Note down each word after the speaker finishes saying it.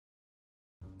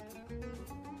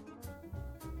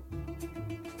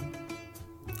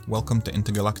Welcome to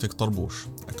Intergalactic Tarbush,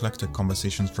 eclectic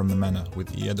conversations from the MENA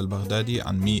with Iyad al-Baghdadi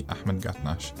and me, Ahmed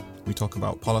Gatnash. We talk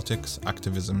about politics,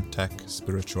 activism, tech,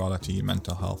 spirituality,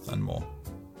 mental health, and more.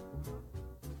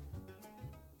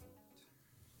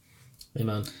 Hey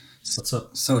man, what's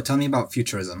up? So tell me about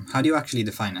futurism. How do you actually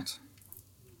define it?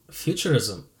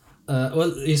 Futurism.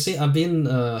 Well, you see, I've been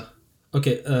to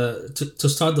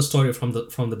start the story from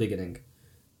the beginning.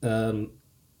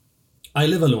 I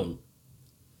live alone.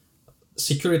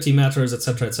 Security matters,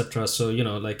 etc., etc. So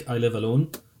I live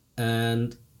alone,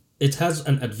 and it has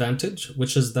an advantage,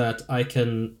 which is that I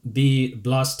can be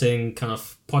blasting kind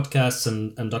of podcasts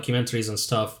and documentaries and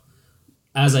stuff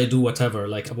as I do whatever.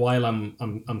 Like while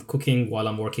I'm cooking, while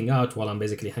I'm working out, while I'm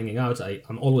basically hanging out,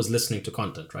 I'm always listening to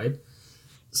content, right?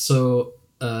 So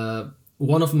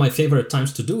one of my favorite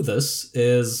times to do this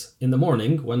is in the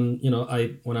morning when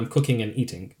I'm cooking and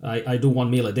eating. I do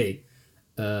one meal a day,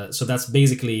 so that's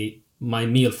basically my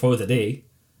meal for the day,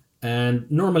 and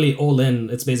normally all in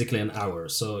it's basically an hour.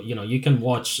 So you can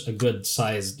watch a good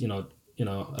sized a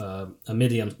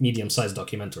medium sized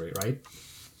documentary, right?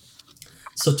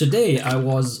 So today I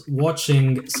was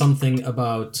watching something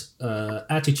about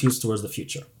attitudes towards the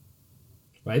future,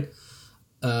 right?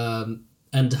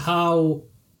 And how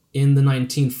in the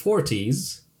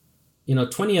 1940s,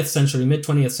 20th century, mid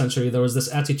 20th century, there was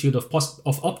this attitude of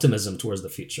optimism towards the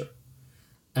future.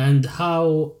 And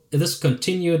how this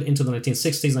continued into the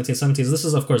 1960s, 1970s. This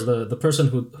is, of course, the person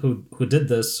who did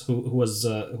this, who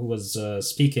was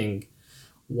speaking,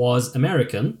 was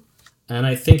American, and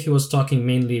I think he was talking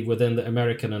mainly within the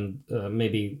American and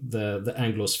maybe the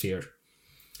Anglosphere.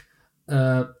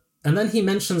 And then he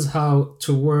mentions how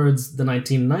towards the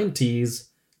 1990s,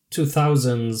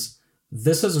 2000s,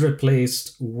 this is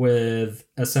replaced with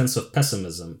a sense of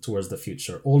pessimism towards the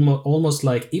future. Almost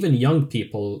like even young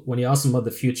people, when you ask them about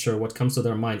the future, what comes to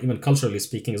their mind, even culturally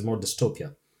speaking, is more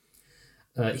dystopia.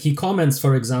 He comments,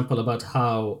 for example, about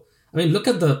how, look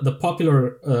at the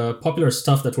popular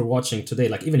stuff that we're watching today,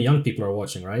 like even young people are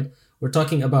watching, right? We're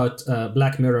talking about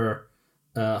Black Mirror,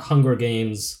 Hunger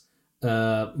Games,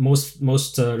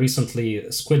 most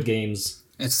recently Squid Games.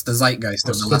 It's the zeitgeist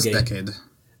of the last decade.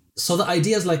 So the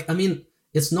idea is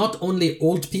it's not only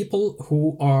old people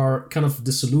who are kind of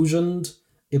disillusioned,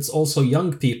 it's also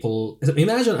young people.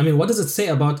 Imagine, what does it say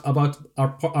about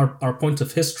our point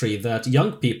of history that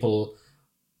young people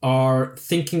are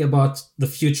thinking about the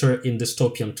future in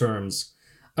dystopian terms?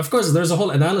 Of course, there's a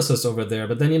whole analysis over there,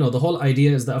 but then, the whole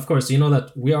idea is that, of course,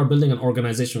 that we are building an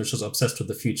organization which is obsessed with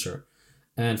the future.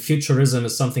 And futurism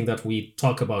is something that we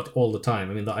talk about all the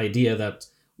time. The idea that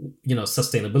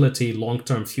sustainability,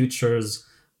 long-term futures,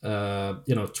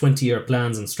 20-year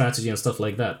plans and strategy and stuff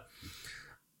like that.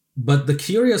 But the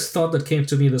curious thought that came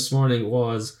to me this morning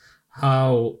was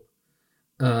how,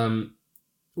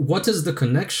 what is the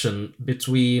connection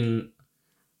between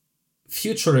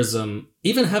futurism,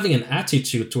 even having an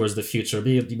attitude towards the future,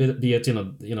 be it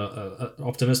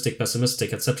optimistic,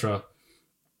 pessimistic, etc.,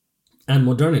 and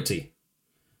modernity?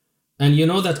 And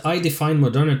that I define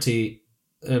modernity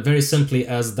very simply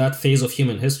as that phase of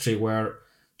human history where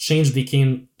change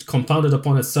became compounded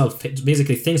upon itself.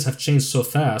 Basically, things have changed so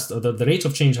fast, or the rate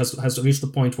of change has reached the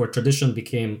point where tradition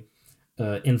became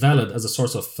invalid as a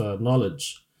source of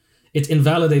knowledge. It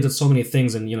invalidated so many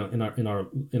things in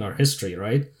our history,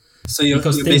 right? So you're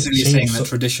basically saying that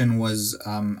tradition was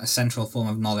a central form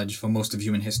of knowledge for most of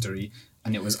human history,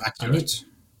 and it was accurate.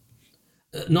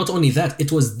 Not only that, it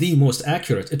was the most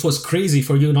accurate. It was crazy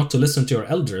for you not to listen to your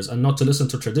elders and not to listen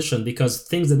to tradition because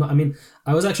things did not.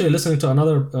 I was actually listening to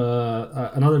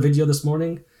another video this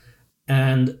morning,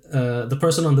 and the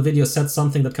person on the video said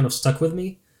something that kind of stuck with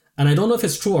me. And I don't know if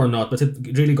it's true or not, but it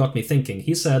really got me thinking.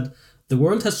 He said, the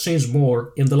world has changed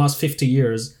more in the last 50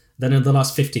 years than in the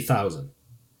last 50,000.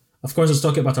 Of course, it's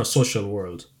talking about our social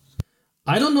world.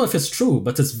 I don't know if it's true,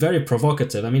 but it's very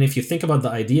provocative. If you think about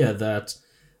the idea that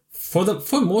for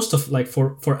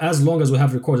as long as we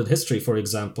have recorded history, for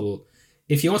example,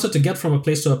 if you wanted to get from a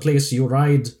place to a place, you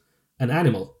ride an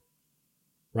animal,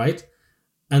 right?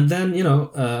 And then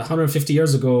 150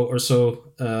 years ago or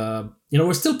so,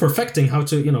 we're still perfecting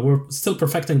we're still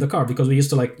perfecting the car because we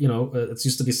used to it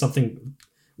used to be something.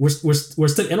 We're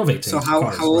still innovating. So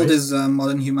how old is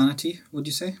modern humanity? Would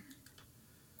you say?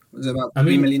 Was it about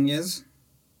 3 million years?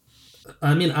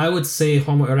 I would say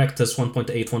Homo erectus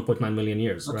 1.8, 1.9 million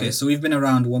years, right? Okay, so we've been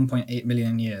around 1.8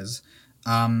 million years.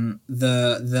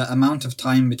 The amount of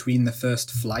time between the first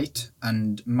flight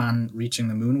and man reaching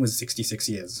the moon was 66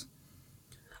 years.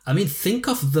 Think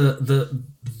of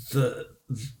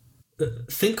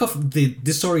think of the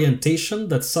disorientation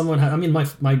that someone had.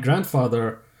 My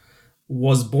grandfather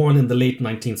was born in the late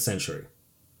 19th century,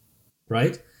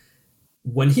 right?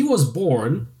 When he was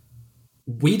born,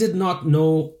 we did not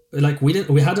know, like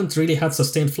we hadn't really had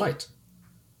sustained flight.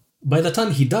 By the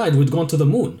time he died, we'd gone to the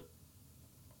moon.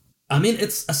 I mean,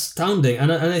 it's astounding.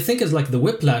 And I think it's like the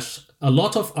whiplash, a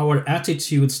lot of our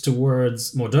attitudes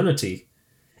towards modernity,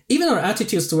 even our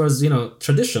attitudes towards,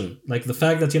 tradition, like the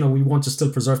fact that, we want to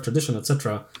still preserve tradition,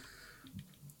 etc.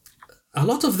 A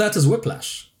lot of that is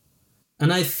whiplash.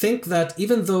 And I think that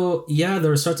even though,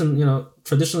 there are certain,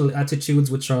 traditional attitudes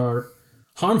which are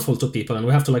harmful to people, and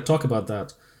we have to talk about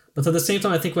that. But at the same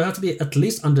time, I think we have to be at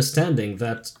least understanding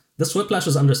that this whiplash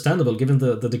is understandable given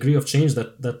the degree of change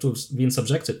that we've been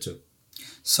subjected to.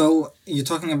 So you're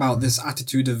talking about this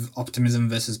attitude of optimism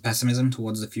versus pessimism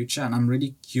towards the future, and I'm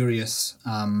really curious,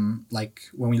 when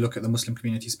we look at the Muslim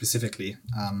community specifically,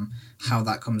 how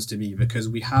that comes to be, because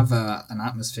we have an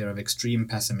atmosphere of extreme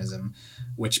pessimism,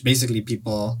 which basically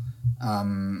people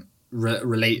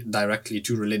relate directly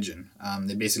to religion.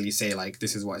 They basically say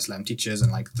this is what Islam teaches,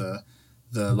 and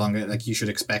the longer you should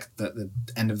expect that the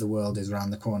end of the world is around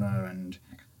the corner and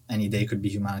any day could be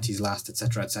humanity's last,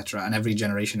 etc., etc., and every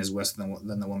generation is worse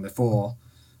than the one before.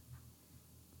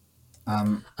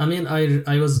 I mean,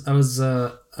 I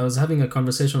was having a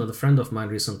conversation with a friend of mine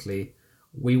recently.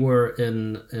 We were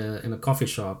in a coffee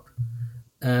shop,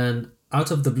 and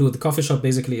out of the blue, the coffee shop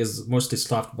basically is mostly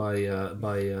staffed by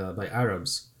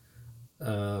Arabs,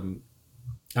 and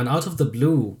out of the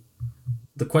blue,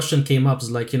 the question came up is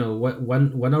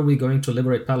when are we going to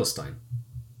liberate Palestine,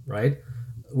 right?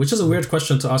 Which is a weird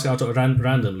question to ask out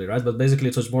randomly, right? But basically,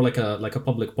 it was more like a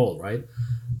public poll, right?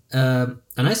 And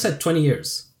I said 20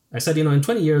 years. I said, in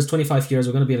 20 years, 25 years,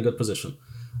 we're going to be in a good position.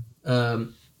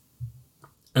 And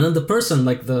then the person,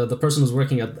 the person who's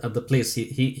working at the place,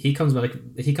 he comes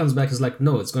back is like,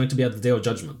 no, it's going to be at the Day of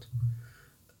Judgment.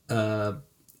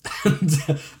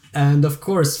 And of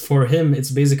course, for him,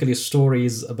 it's basically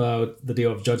stories about the Day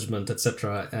of Judgment,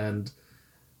 etc. And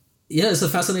it's a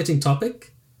fascinating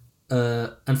topic.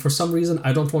 And for some reason,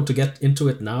 I don't want to get into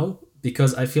it now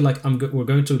because I feel like we're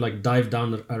going to dive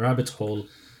down a rabbit hole.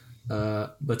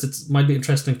 But it might be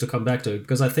interesting to come back to it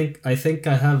because I think I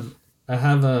have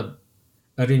a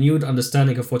renewed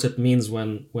understanding of what it means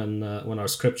when our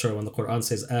scripture, when the Quran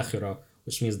says akhirah,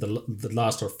 which means the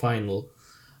last or final.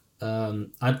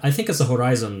 I think it's a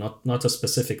horizon, not a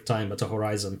specific time, but a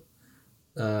horizon.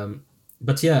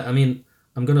 But yeah, I mean,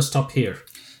 I'm gonna stop here.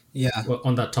 Yeah.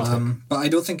 On that topic. But I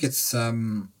don't think it's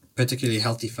particularly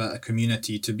healthy for a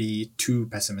community to be too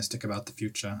pessimistic about the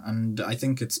future. And I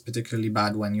think it's particularly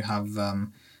bad when you have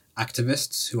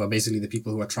activists who are basically the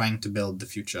people who are trying to build the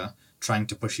future, trying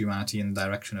to push humanity in the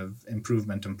direction of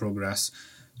improvement and progress,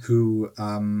 who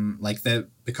they're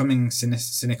becoming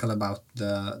cynical about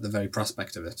the very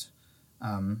prospect of it,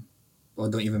 or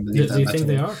don't even believe that. Do you think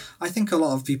they are? I think a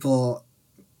lot of people,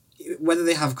 whether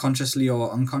they have consciously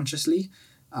or unconsciously,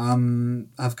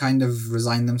 have kind of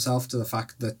resigned themselves to the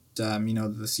fact that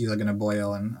the seas are going to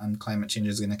boil and climate change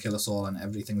is going to kill us all and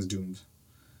everything's doomed.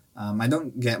 I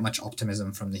don't get much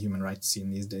optimism from the human rights scene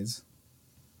these days.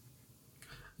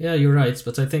 Yeah, you're right,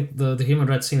 but I think the human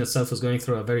rights scene itself is going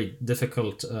through a very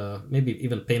difficult, maybe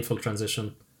even painful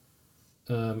transition.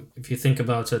 If you think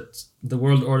about it, the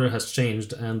world order has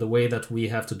changed, and the way that we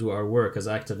have to do our work as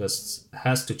activists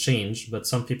has to change. But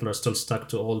some people are still stuck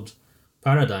to old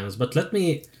paradigms. But let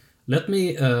me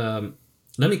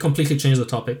completely change the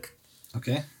topic.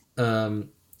 Okay.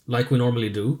 Like we normally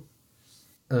do.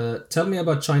 Tell me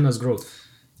about China's growth.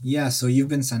 Yeah, so you've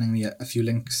been sending me a few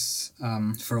links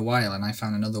for a while, and I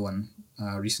found another one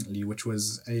recently, which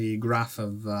was a graph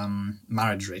of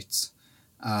marriage rates,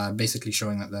 basically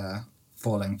showing that they're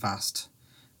falling fast.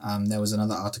 There was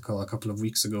another article a couple of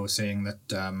weeks ago saying that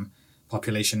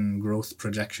population growth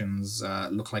projections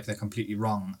look like they're completely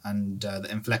wrong, and the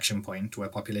inflection point where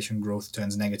population growth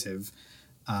turns negative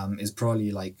is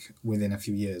probably within a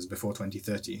few years, before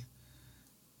 2030.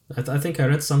 I think I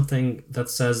read something that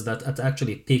says that it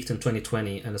actually peaked in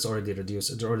 2020 and it's already reduced.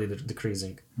 It's already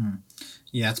decreasing.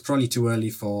 Yeah, it's probably too early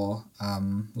for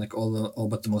all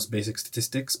but the most basic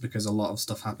statistics, because a lot of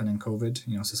stuff happened in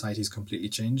COVID. Society's completely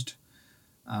changed.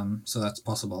 So that's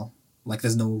possible.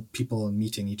 There's no people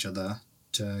meeting each other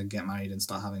to get married and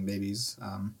start having babies.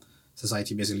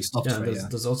 Society basically stopped. Yeah,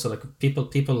 there's also people.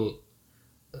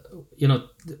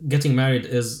 Getting married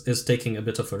is taking a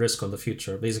bit of a risk on the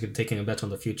future, basically taking a bet on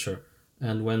the future.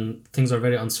 And when things are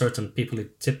very uncertain, people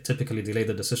typically delay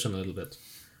the decision a little bit.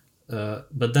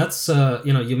 But that's,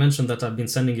 you mentioned that I've been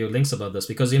sending you links about this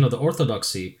because, the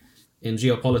orthodoxy in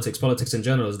geopolitics, politics in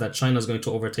general, is that China is going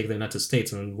to overtake the United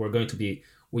States and we're going to be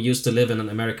we used to live in an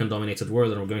American-dominated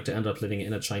world and we're going to end up living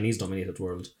in a Chinese-dominated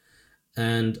world.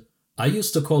 And I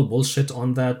used to call bullshit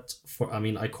on that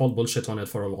I called bullshit on it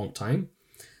for a long time.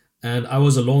 And I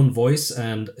was a lone voice,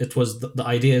 and it was the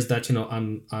idea is that,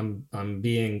 I'm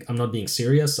not being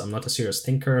serious. I'm not a serious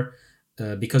thinker,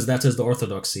 because that is the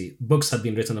orthodoxy. Books have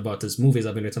been written about this, movies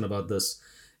have been written about this.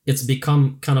 It's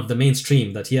become kind of the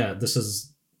mainstream that, this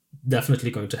is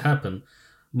definitely going to happen.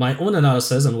 My own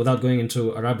analysis, and without going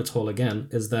into a rabbit hole again,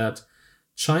 is that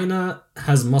China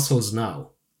has muscles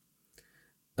now.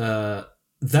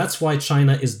 That's why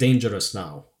China is dangerous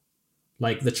now.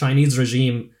 Like, the Chinese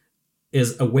regime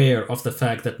is aware of the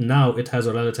fact that now it has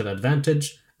a relative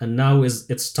advantage, and now is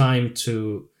its time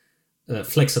to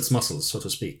flex its muscles, so to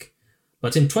speak.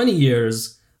 But in 20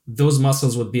 years, those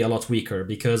muscles would be a lot weaker,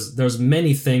 because there's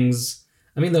many things.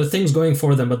 There are things going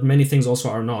for them, but many things also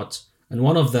are not. And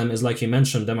one of them is, like you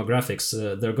mentioned, demographics.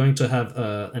 They're going to have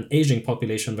an aging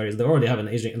population. They already have an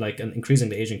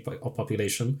increasingly aging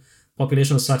population.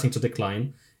 Population is starting to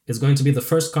decline. It's going to be the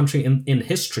first country in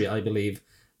history, I believe,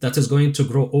 that is going to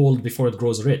grow old before it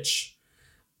grows rich.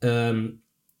 And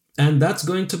that's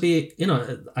going to be,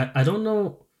 I don't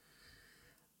know.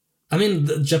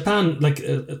 Japan,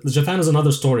 Japan is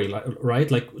another story, right?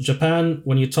 Like, Japan,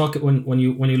 when you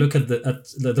look at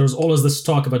there's always this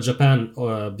talk about Japan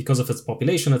because of its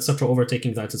population, etc.,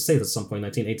 overtaking the United States at some point,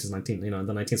 1980s, in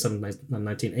the 1970s and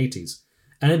 1980s,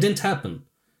 and it didn't happen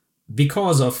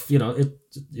because of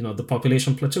the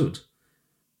population plateaued.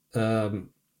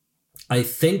 I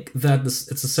think that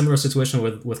it's a similar situation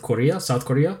with South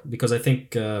Korea, because I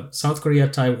think South Korea,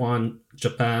 Taiwan,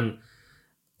 Japan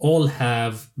all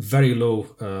have very low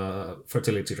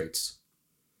fertility rates.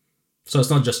 So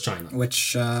it's not just China.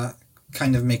 Which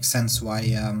kind of makes sense why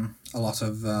a lot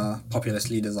of populist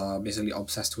leaders are basically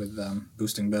obsessed with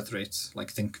boosting birth rates.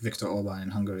 Like, think Viktor Orban in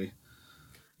Hungary.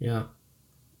 Yeah.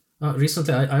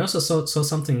 Recently, I also saw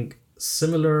something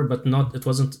similar, but not. It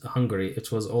wasn't Hungary.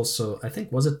 It was also, I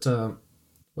think, was it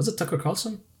Tucker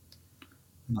Carlson?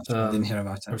 I didn't hear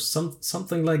about it. Or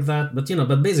something like that. But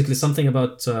basically something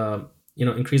about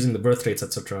increasing the birth rates,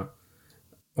 etc.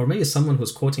 Or maybe someone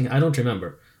who's quoting. I don't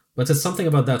remember. But it's something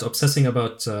about that, obsessing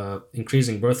about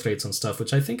increasing birth rates and stuff,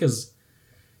 which I think is.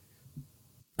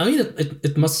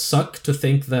 It must suck to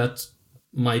think that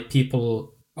my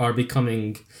people are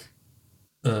becoming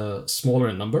smaller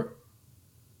in number.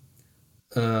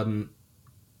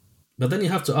 But then you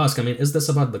have to ask, is this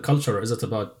about the culture, or is it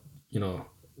about,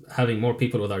 having more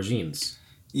people with our genes?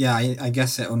 Yeah, I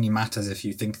guess it only matters if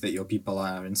you think that your people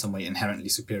are in some way inherently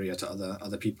superior to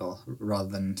other people, rather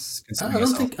than considering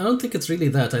yourself. I don't think it's really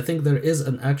that. I think there is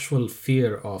an actual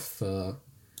fear of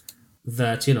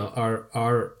that,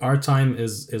 our time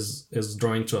is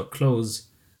drawing to a close,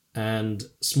 and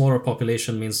smaller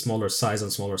population means smaller size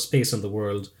and smaller space in the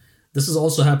world. This is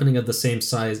also happening at the same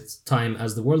time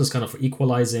as the world is kind of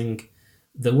equalizing.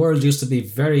 The world used to be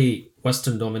very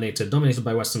Western dominated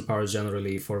by Western powers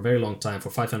generally for a very long time, for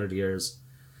 500 years.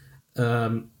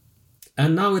 And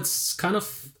now it's kind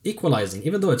of equalizing,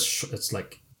 even though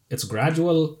it's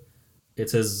gradual,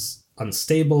 it is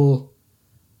unstable,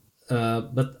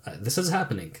 but this is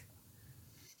happening.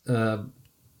 I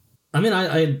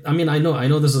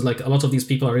know this is like, a lot of these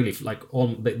people are really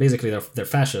basically they're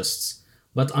fascists,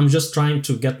 but I'm just trying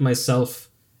to get myself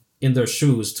in their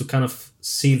shoes to kind of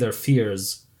see their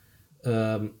fears.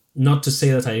 Not to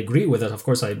say that I agree with it, of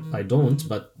course I don't,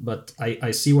 but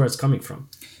I see where it's coming from.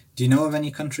 Do you know of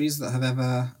any countries that have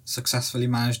ever successfully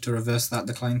managed to reverse that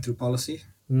decline through policy?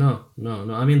 No.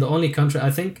 The only country,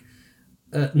 I think,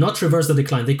 not reverse the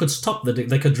decline, they could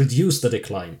they could reduce the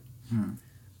decline.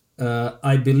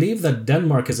 I believe that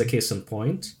Denmark is a case in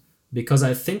point, because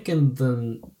I think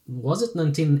was it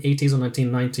 1980s or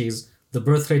 1990s, the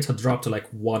birth rate had dropped to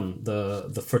 1.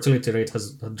 The fertility rate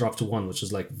had dropped to 1, which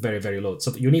is very, very low.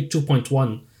 So you need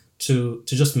 2.1 to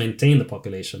just maintain the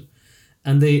population.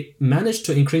 And they managed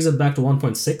to increase it back to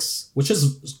 1.6, which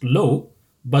is low,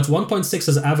 but 1.6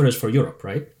 is average for Europe,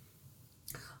 right?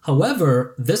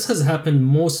 However, this has happened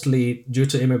mostly due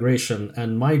to immigration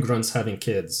and migrants having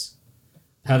kids,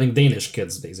 having Danish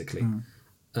kids, basically.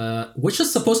 Which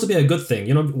is supposed to be a good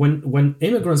thing. When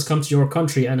immigrants come to your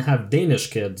country and have Danish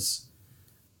kids,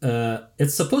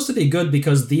 it's supposed to be good,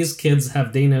 because these kids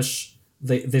have Danish,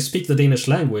 they speak the Danish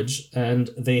language, and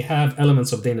they have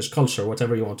elements of Danish culture,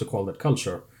 whatever you want to call that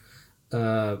culture.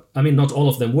 Not all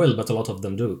of them will, but a lot of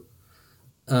them do.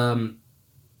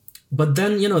 But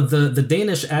then, the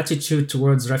Danish attitude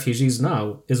towards refugees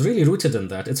now is really rooted in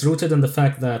that. It's rooted in the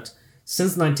fact that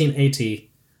since 1980,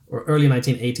 or early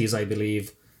 1980s, I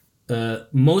believe,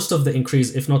 most of the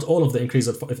increase, if not all of the increase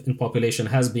in population,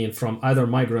 has been from either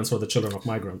migrants or the children of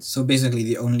migrants. So basically,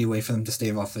 the only way for them to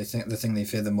stave off the thing they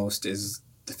fear the most is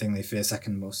the thing they fear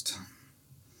second most.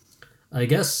 I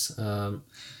guess. But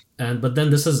then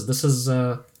this is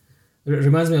it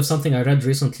reminds me of something I read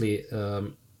recently.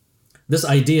 This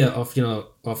idea of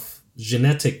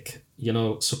genetic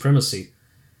supremacy.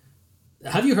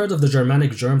 Have you heard of the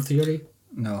Germanic germ theory?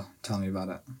 No, tell me about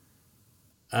it.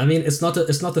 I mean, it's not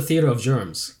a theory of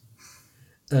germs.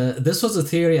 This was a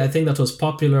theory, I think, that was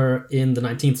popular in the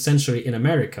 19th century in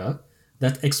America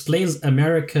that explains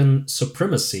American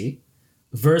supremacy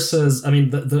versus, I mean,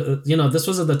 this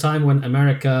was at the time when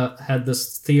America had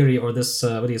this theory or this,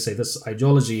 this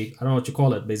ideology, I don't know what you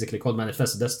call it, basically called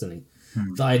Manifest Destiny.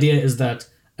 The idea is that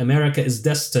America is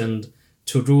destined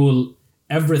to rule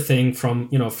everything from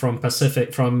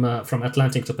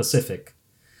Atlantic to Pacific.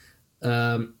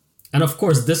 And of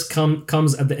course, this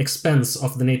comes at the expense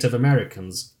of the Native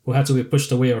Americans who had to be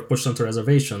pushed away or pushed onto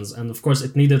reservations. And of course,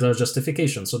 it needed a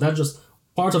justification. So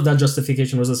part of that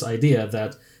justification was this idea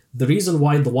that the reason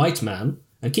why the white man,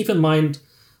 and keep in mind,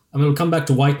 I mean, we'll come back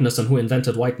to whiteness and who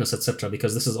invented whiteness, etc.,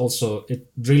 because this is also, it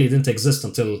really didn't exist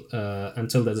until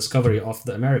the discovery of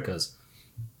the Americas.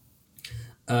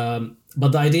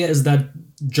 But the idea is that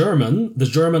the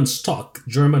German stock,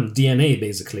 German DNA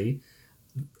basically,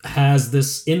 has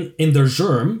this in their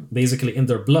germ, basically in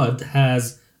their blood,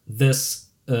 has this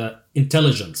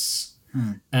intelligence.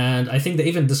 And I think they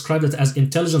even described it as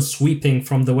intelligence sweeping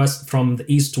from the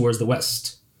east towards the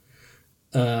west.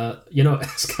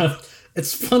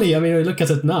 It's funny. I mean, we look at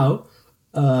it now,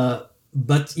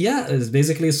 but yeah, it's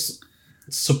basically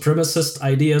supremacist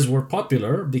ideas were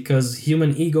popular because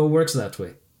human ego works that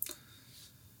way.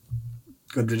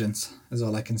 Good riddance is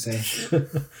all I can say.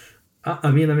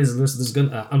 I mean, there's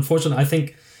gonna. Unfortunately, I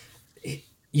think,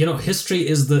 history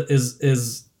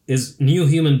is new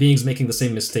human beings making the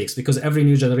same mistakes because every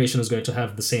new generation is going to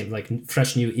have the same, like,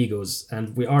 fresh new egos,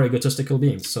 and we are egotistical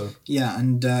beings. So yeah,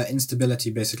 and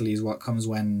instability basically is what comes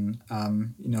when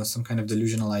some kind of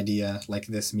delusional idea like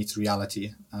this meets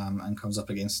reality, and comes up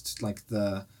against like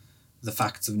the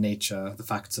facts of nature, the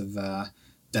facts of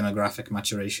demographic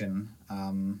maturation,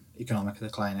 economic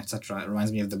decline, etc. It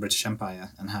reminds me of the British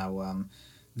Empire and how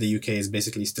the UK is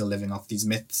basically still living off these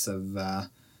myths of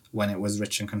when it was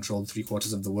rich and controlled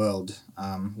 3/4 of the world,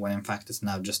 when in fact it's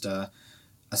now just a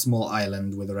small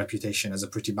island with a reputation as a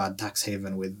pretty bad tax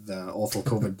haven with awful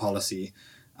COVID policy,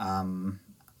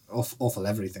 awful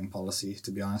everything policy, to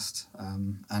be honest.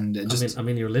 And it just, I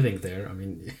mean, you're living there. I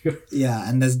mean, yeah,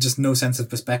 and there's just no sense of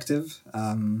perspective.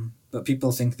 But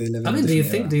people think they live in a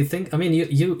different era. Do you think? I mean,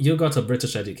 you got a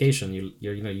British education.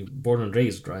 You're born and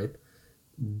raised, right?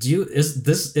 Do you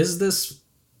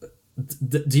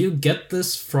get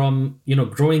this from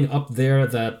growing up there,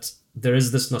 that there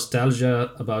is this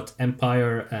nostalgia about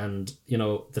empire and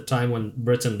the time when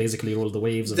Britain basically ruled the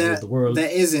waves and ruled the world? There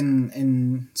is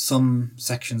in some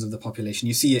sections of the population.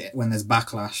 You see it when there's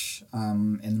backlash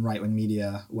in right-wing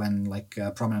media when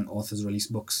prominent authors release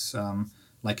books,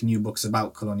 like new books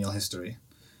about colonial history.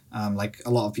 Like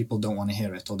a lot of people don't want to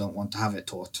hear it or don't want to have it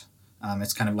taught.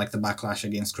 It's kind of like the backlash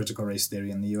against critical race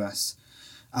theory in the US.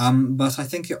 But I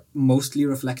think it mostly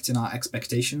reflects in our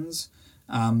expectations,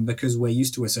 because we're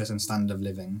used to a certain standard of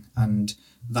living, and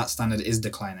that standard is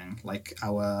declining. Like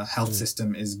our health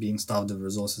system is being starved of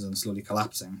resources and slowly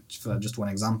collapsing, for just one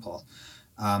example.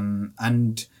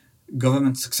 And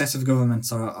successive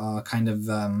governments are kind of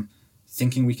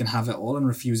thinking we can have it all and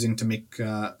refusing to make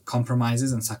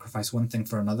compromises and sacrifice one thing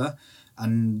for another.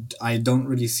 And I don't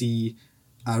really see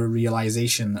a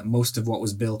realization that most of what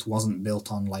was built wasn't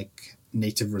built on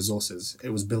native resources. It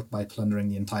was built by plundering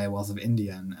the entire wealth of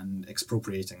India and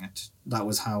expropriating it. That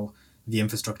was how the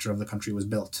infrastructure of the country was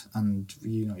built. And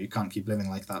you can't keep living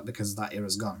like that because that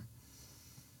era's gone.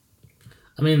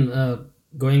 I mean,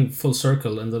 going full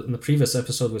circle, in the previous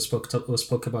episode we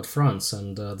spoke about France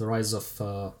and the rise of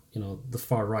the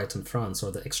far right in France,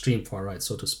 or the extreme far right,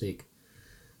 so to speak.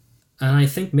 And I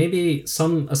think maybe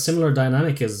a similar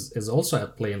dynamic is also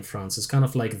at play in France. It's kind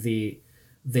of like the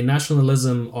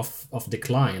nationalism of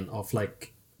decline, of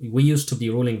we used to be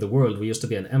ruling the world, we used to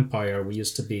be an empire, we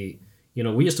used to be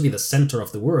the center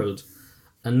of the world,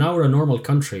 and now we're a normal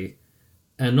country.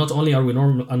 And not only are we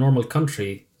a normal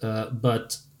country,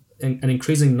 but an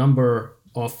increasing number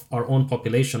of our own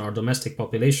population, our domestic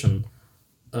population,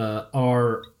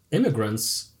 are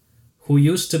immigrants who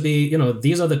used to be,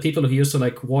 these are the people who used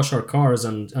to wash our cars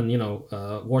and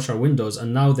wash our windows,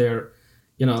 and now they're,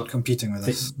 competing with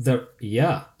us.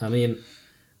 I mean,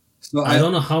 So I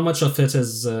don't know how much of it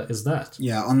is that.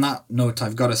 Yeah, on that note,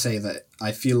 I've got to say that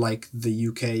I feel like the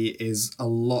UK is a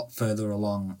lot further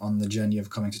along on the journey of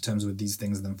coming to terms with these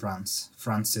things than France.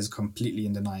 France is completely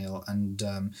in denial. And,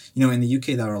 in the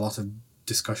UK, there are a lot of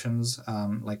discussions,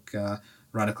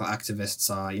 radical activists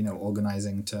are,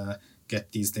 organizing to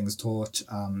get these things taught.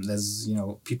 There's,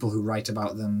 people who write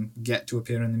about them get to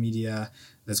appear in the media.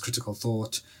 There's critical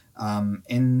thought.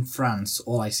 In France,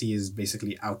 all I see is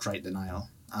basically outright denial.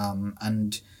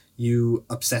 And you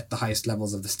upset the highest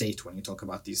levels of the state when you talk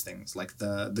about these things. Like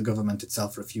the government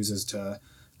itself refuses to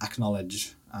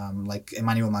acknowledge, like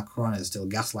Emmanuel Macron is still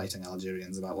gaslighting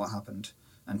Algerians about what happened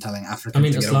and telling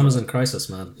Africans. Islam is in crisis,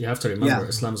 man. You have to remember,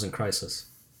 Islam is in crisis.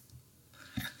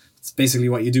 It's basically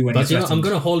what you do when. But I'm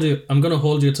gonna hold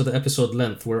you to the episode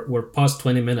length. We're past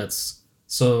 20 minutes,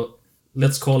 so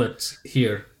let's call it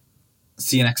here.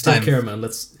 See you next time. Take care, man.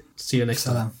 Let's see you next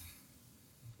time.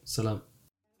 Salam.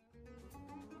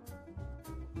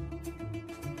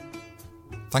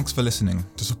 Thanks for listening.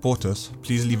 To support us,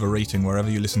 please leave a rating wherever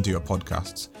you listen to your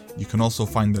podcasts. You can also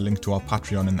find the link to our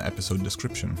Patreon in the episode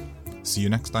description. See you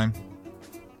next time.